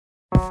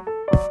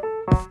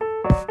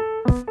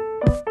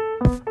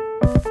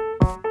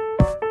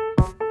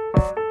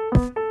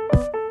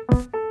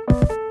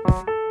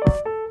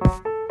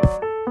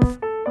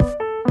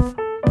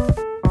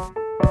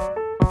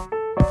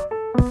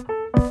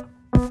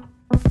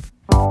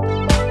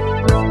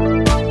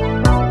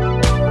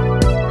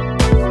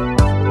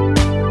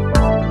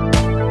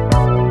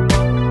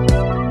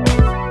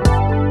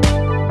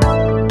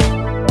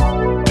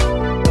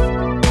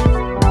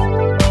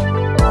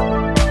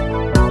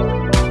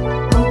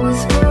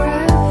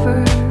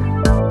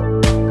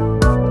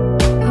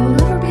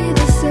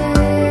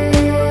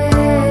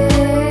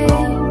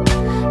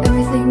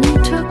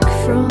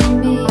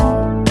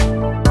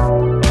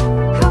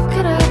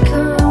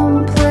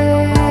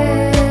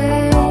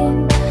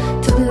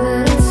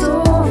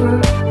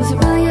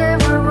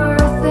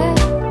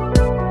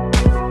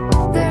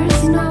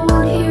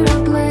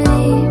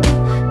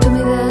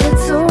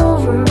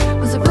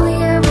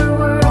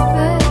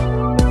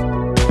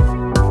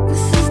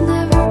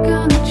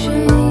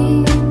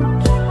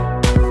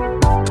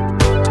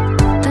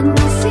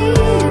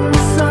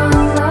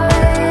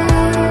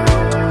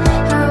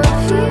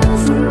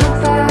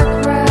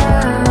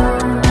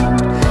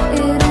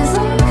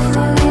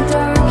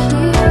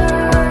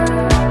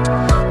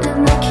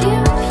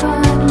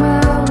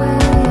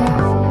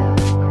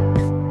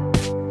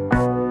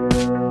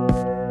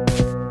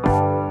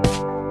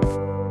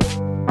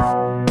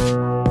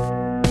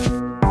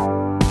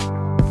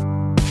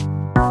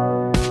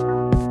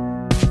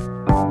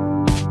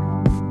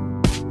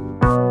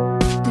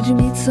Did you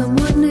meet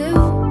someone new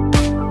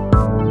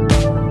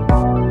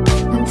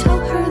and tell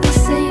her the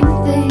same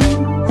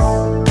things?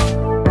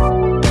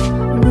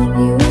 And when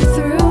you were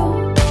through,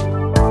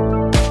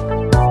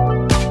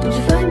 did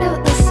you find out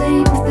the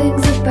same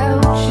things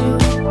about you?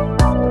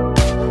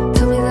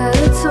 Tell me that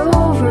it's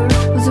over.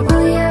 Was it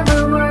really ever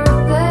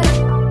worth it?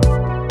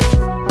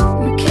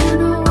 You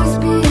can't always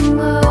be in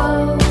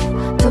love.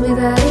 Tell me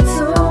that it's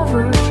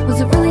over. Was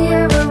it really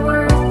ever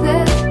worth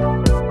it?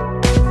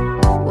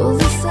 Will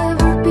this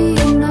ever be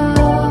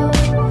enough?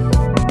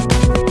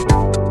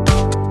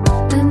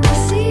 And I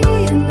see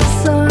in the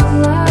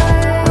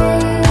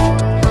sunlight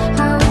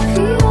how it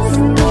feels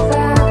in the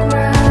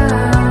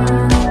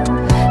background.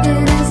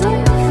 It is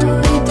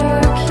awfully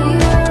dark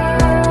here,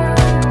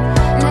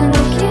 and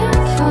I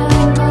can't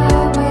find my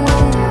way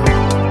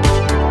out.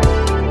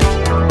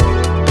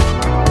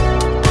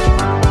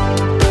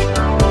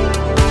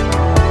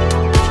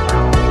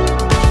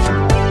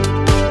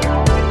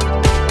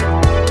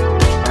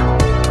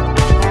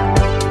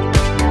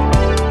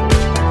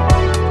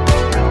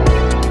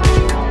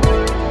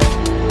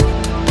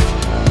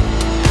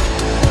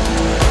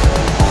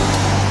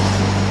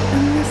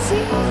 And I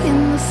see in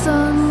the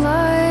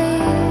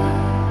sunlight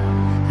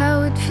how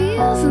it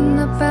feels in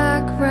the back.